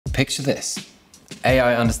Picture this.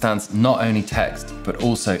 AI understands not only text, but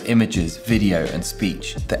also images, video, and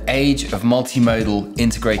speech. The age of multimodal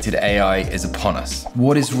integrated AI is upon us.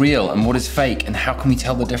 What is real and what is fake, and how can we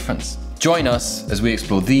tell the difference? Join us as we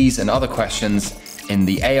explore these and other questions in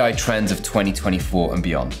the AI trends of 2024 and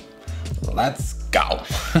beyond. Let's go.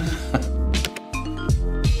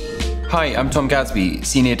 Hi, I'm Tom Gadsby,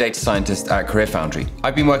 Senior Data Scientist at CareerFoundry.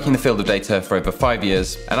 I've been working in the field of data for over 5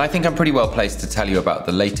 years, and I think I'm pretty well placed to tell you about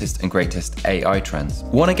the latest and greatest AI trends.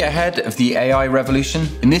 Want to get ahead of the AI revolution?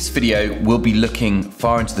 In this video, we'll be looking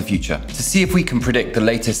far into the future to see if we can predict the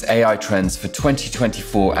latest AI trends for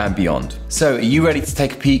 2024 and beyond. So, are you ready to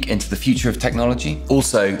take a peek into the future of technology?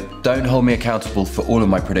 Also, don't hold me accountable for all of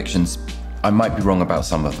my predictions. I might be wrong about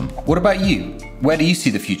some of them. What about you? Where do you see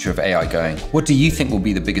the future of AI going? What do you think will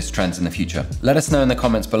be the biggest trends in the future? Let us know in the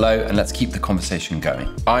comments below and let's keep the conversation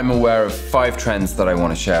going. I'm aware of 5 trends that I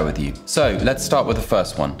want to share with you. So let's start with the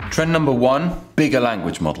first one. Trend number 1, bigger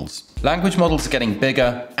language models. Language models are getting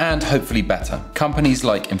bigger and hopefully better. Companies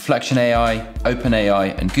like Inflection AI,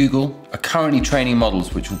 OpenAI, and Google are currently training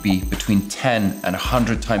models which will be between 10 and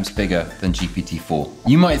 100 times bigger than GPT-4.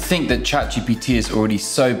 You might think that ChatGPT is already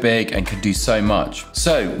so big and could do so much.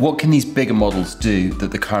 So what can these bigger models do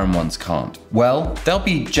that the current ones can't? Well, they'll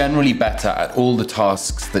be generally better at all the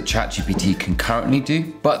tasks that ChatGPT can currently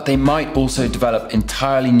do, but they might also develop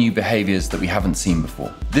entirely new behaviors that we haven't seen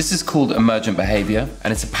before. This is called emergent behavior,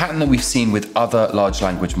 and it's a pattern that we've seen with other large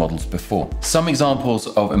language models before. Some examples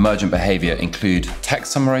of emergent behavior include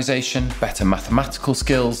text summarization, better mathematical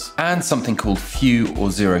skills, and something called few or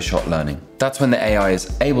zero-shot learning. That's when the AI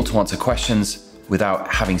is able to answer questions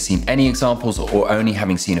without having seen any examples or only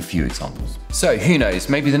having seen a few examples. So who knows,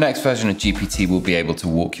 maybe the next version of GPT will be able to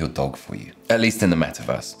walk your dog for you, at least in the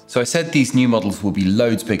metaverse. So I said these new models will be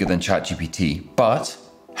loads bigger than ChatGPT, but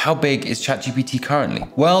how big is ChatGPT currently?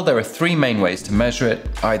 Well, there are 3 main ways to measure it,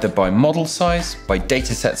 either by model size, by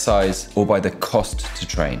dataset size, or by the cost to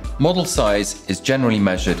train. Model size is generally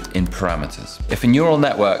measured in parameters. If a neural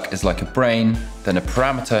network is like a brain, then a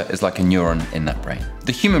parameter is like a neuron in that brain.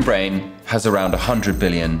 The human brain has around 100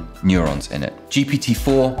 billion neurons in it.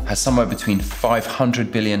 GPT-4 has somewhere between 500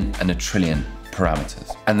 billion and a trillion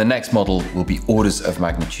parameters. And the next model will be orders of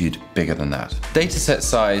magnitude bigger than that. Dataset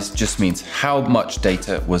size just means how much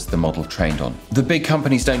data was the model trained on. The big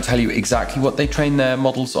companies don't tell you exactly what they train their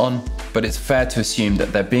models on, but it's fair to assume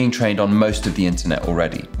that they're being trained on most of the internet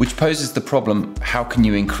already, which poses the problem, how can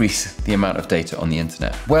you increase the amount of data on the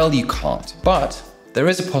internet? Well, you can't, but there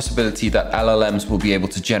is a possibility that LLMs will be able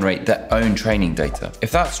to generate their own training data.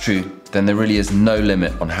 If that's true, then there really is no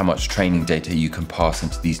limit on how much training data you can pass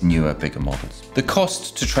into these newer, bigger models. The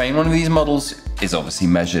cost to train one of these models is obviously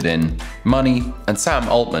measured in money, and Sam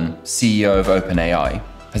Altman, CEO of OpenAI,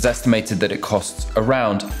 has estimated that it costs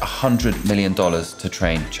around $100 million to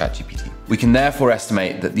train ChatGPT. We can therefore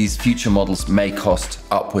estimate that these future models may cost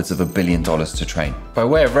upwards of $1 billion to train. By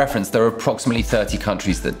way of reference, there are approximately 30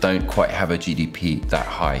 countries that don't quite have a GDP that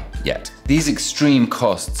high yet. These extreme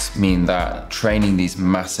costs mean that training these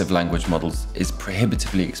massive language models is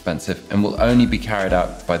prohibitively expensive and will only be carried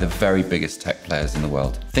out by the very biggest tech players in the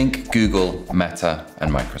world. Think Google, Meta, and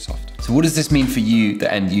Microsoft. So what does this mean for you,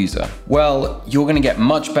 the end user? Well, you're going to get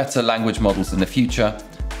much better language models in the future,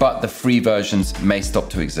 but the free versions may stop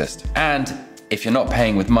to exist. And if you're not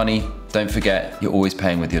paying with money, don't forget you're always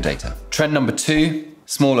paying with your data. Trend number 2,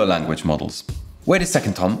 smaller language models. Wait a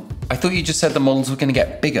second, Tom. I thought you just said the models were going to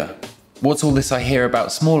get bigger. What's all this I hear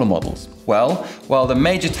about smaller models? Well, while the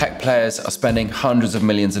major tech players are spending hundreds of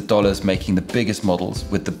millions of dollars making the biggest models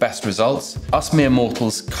with the best results, us mere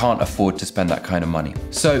mortals can't afford to spend that kind of money.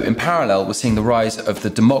 So in parallel, we're seeing the rise of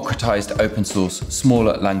the democratized open source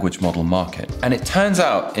smaller language model market. And it turns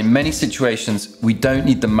out in many situations, we don't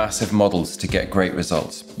need the massive models to get great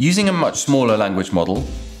results. Using a much smaller language model,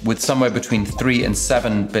 with somewhere between 3 and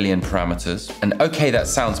 7 billion parameters. And okay, that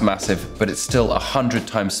sounds massive, but it's still 100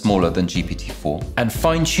 times smaller than GPT-4. And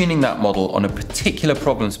fine-tuning that model on a particular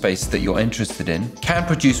problem space that you're interested in can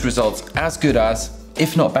produce results as good as,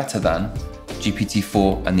 if not better than,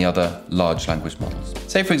 GPT-4 and the other large language models.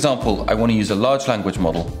 Say for example, I want to use a large language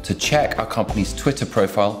model to check our company's Twitter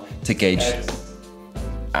profile to gauge...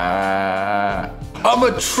 I'm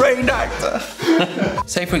a trained actor.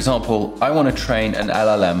 Say for example, I want to train an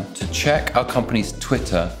LLM to check our company's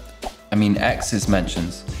Twitter, X's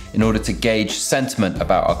mentions, in order to gauge sentiment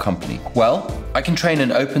about our company. Well, I can train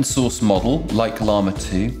an open source model like Llama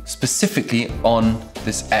 2 specifically on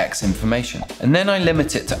this X information. And then I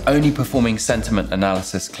limit it to only performing sentiment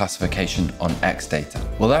analysis classification on X data.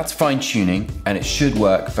 Well, that's fine tuning and it should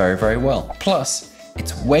work very, very well. Plus,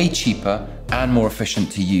 it's way cheaper and more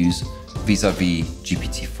efficient to use vis-a-vis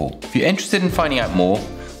GPT-4. If you're interested in finding out more,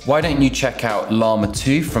 why don't you check out Llama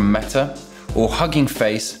 2 from Meta, or Hugging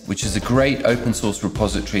Face, which is a great open source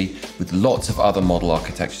repository with lots of other model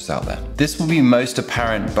architectures out there. This will be most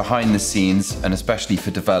apparent behind the scenes and especially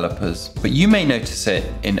for developers, but you may notice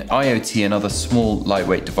it in IoT and other small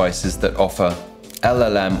lightweight devices that offer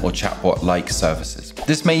LLM or chatbot-like services.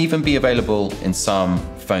 This may even be available in some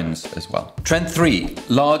phones as well. Trend 3,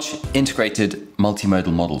 large integrated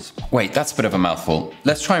multimodal models. Wait, that's a bit of a mouthful.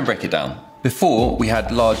 Let's try and break it down. Before, we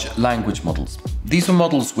had large language models. These were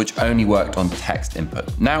models which only worked on text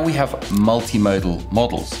input. Now we have multimodal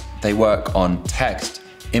models. They work on text,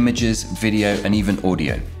 images, video, and even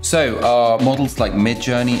audio. So are models like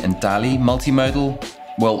Midjourney and DALL-E multimodal?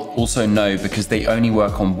 Well, also no, because they only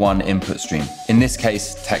work on one input stream. In this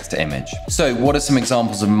case, text to image. So what are some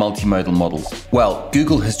examples of multimodal models? Well,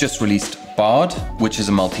 Google has just released Bard, which is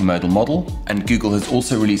a multimodal model, and Google has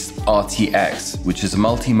also released RTX, which is a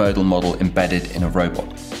multimodal model embedded in a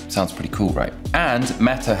robot. Sounds pretty cool, right? And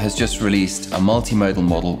Meta has just released a multimodal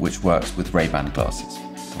model which works with Ray-Ban glasses,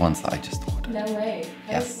 the ones that I just ordered. No way.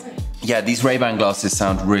 Yes. Yeah, these Ray-Ban glasses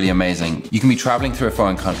sound really amazing. You can be traveling through a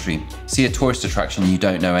foreign country, see a tourist attraction you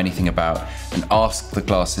don't know anything about, and ask the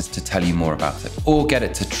glasses to tell you more about it. Or get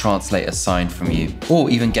it to translate a sign from you, or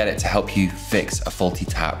even get it to help you fix a faulty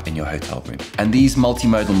tap in your hotel room. And these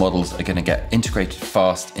multimodal models are gonna get integrated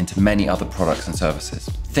fast into many other products and services.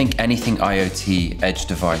 Think anything IoT, edge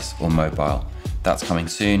device, or mobile. That's coming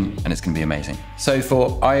soon, and it's gonna be amazing. So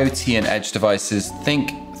for IoT and edge devices,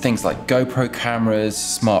 think things like GoPro cameras,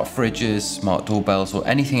 smart fridges, smart doorbells, or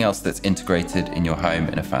anything else that's integrated in your home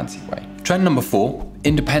in a fancy way. Trend number 4,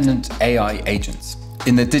 independent AI agents.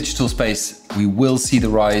 In the digital space, we will see the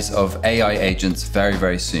rise of AI agents very,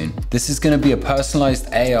 very soon. This is going to be a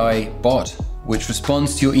personalized AI bot which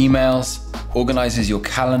responds to your emails, organizes your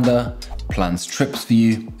calendar, plans trips for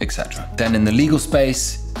you, etc. Then in the legal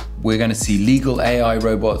space, we're going to see legal AI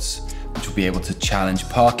robots which will be able to challenge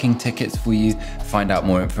parking tickets for you, find out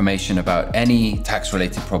more information about any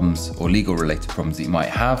tax-related problems or legal-related problems that you might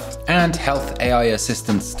have, and health AI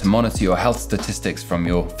assistants to monitor your health statistics from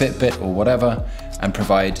your Fitbit or whatever, and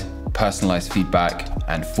provide personalized feedback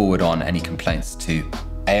and forward on any complaints to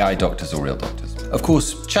AI doctors or real doctors. Of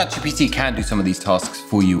course, ChatGPT can do some of these tasks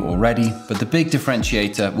for you already, but the big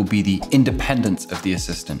differentiator will be the independence of the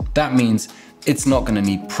assistant. That means it's not going to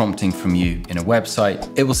need prompting from you in a website.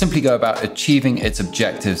 It will simply go about achieving its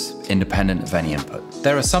objectives independent of any input.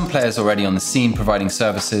 There are some players already on the scene providing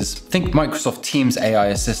services. Think Microsoft Teams AI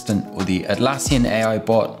assistant or the Atlassian AI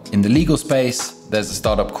bot. In the legal space, there's a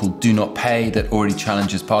startup called Do Not Pay that already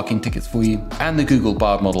challenges parking tickets for you. And the Google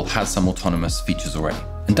Bard model has some autonomous features already.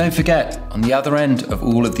 And don't forget, on the other end of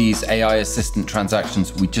all of these AI assistant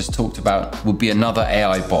transactions we just talked about will be another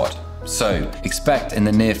AI bot. So expect in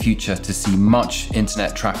the near future to see much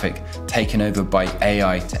internet traffic taken over by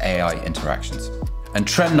AI to AI interactions. And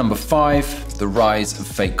trend number 5, the rise of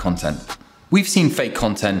fake content. We've seen fake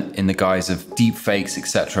content in the guise of deep fakes,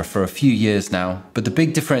 etc. for a few years now, but the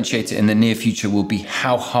big differentiator in the near future will be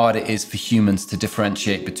how hard it is for humans to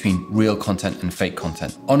differentiate between real content and fake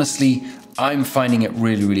content. Honestly, I'm finding it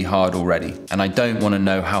really, really hard already, and I don't want to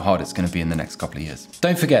know how hard it's going to be in the next couple of years.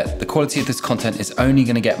 Don't forget, the quality of this content is only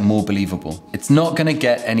going to get more believable. It's not going to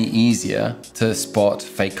get any easier to spot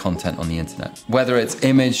fake content on the internet, whether it's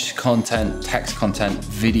image content, text content,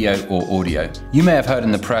 video, or audio. You may have heard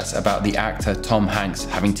in the press about the actor Tom Hanks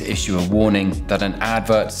having to issue a warning that an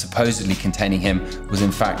advert supposedly containing him was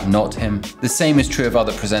in fact not him. The same is true of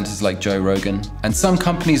other presenters like Joe Rogan, and some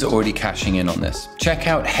companies are already cashing in on this. Check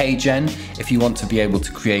out HeyGen if you want to be able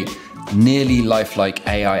to create nearly lifelike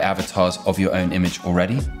AI avatars of your own image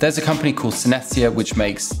already. There's a company called Synestia which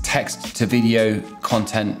makes text to video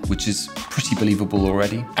content, which is pretty believable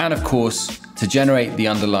already. And of course, to generate the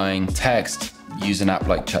underlying text, use an app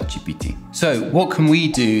like ChatGPT. So what can we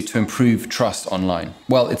do to improve trust online?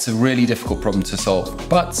 Well, it's a really difficult problem to solve,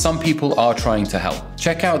 but some people are trying to help.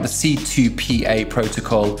 Check out the C2PA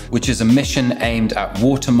protocol, which is a mission aimed at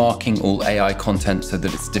watermarking all AI content so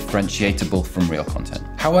that it's differentiatable from real content.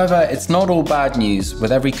 However, it's not all bad news.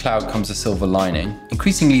 With every cloud comes a silver lining.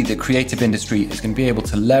 Increasingly, the creative industry is going to be able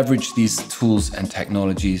to leverage these tools and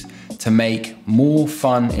technologies to make more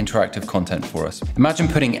fun, interactive content for us. Imagine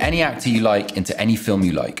putting any actor you like into any film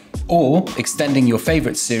you like, or extending your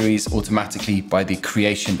favorite series automatically by the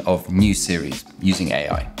creation of new series using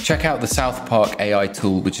AI. Check out the South Park AI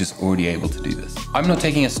tool, which is already able to do this. I'm not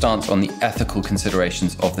taking a stance on the ethical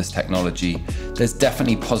considerations of this technology. There's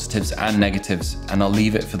definitely positives and negatives, and I'll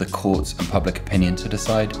leave it for the courts and public opinion to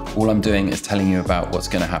decide. All I'm doing is telling you about what's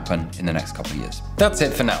going to happen in the next couple of years. That's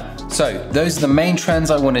it for now. So those are the main trends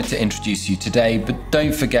I wanted to introduce you today, but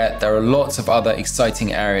don't forget there are lots of other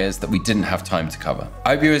exciting areas that we didn't have time to cover.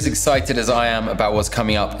 I hope you're as excited as I am about what's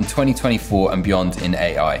coming up in 2024 and beyond in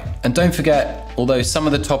AI. And don't forget, although some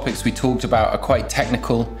of the topics we talked about are quite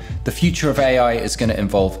technical, the future of AI is going to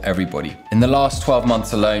involve everybody. In the last 12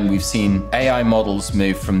 months alone, we've seen AI models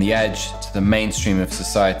move from the edge to the mainstream of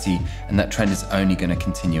society, and that trend is only going to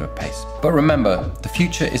continue at pace. But remember, the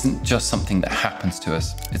future isn't just something that happens to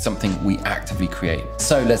us, it's something we actively create.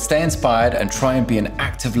 So let's stay inspired and try and be an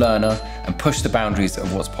active learner and push the boundaries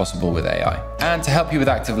of what's possible with AI. And to help you with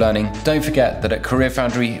active learning, don't forget that at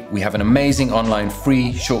CareerFoundry, we have an amazing online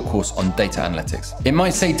free short course on data analytics. It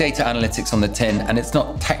might say data analytics on the tin, and it's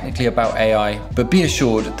not technically about AI, but be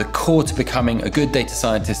assured the core to becoming a good data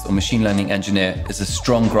scientist or machine learning engineer is a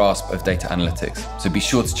strong grasp of data analytics. So be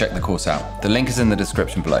sure to check the course out. The link is in the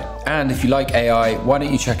description below. And if you like AI, why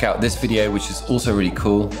don't you check out this video, which is also really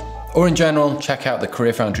cool. Or in general, check out the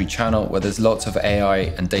CareerFoundry channel where there's lots of AI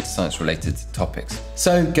and data science related topics.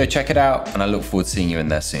 So go check it out, and I look forward to seeing you in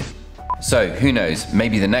there soon. So who knows,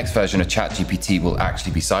 maybe the next version of ChatGPT will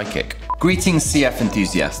actually be psychic. Greetings, CF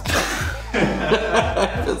enthusiast.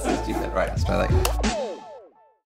 That's so stupid. Right, let's try that.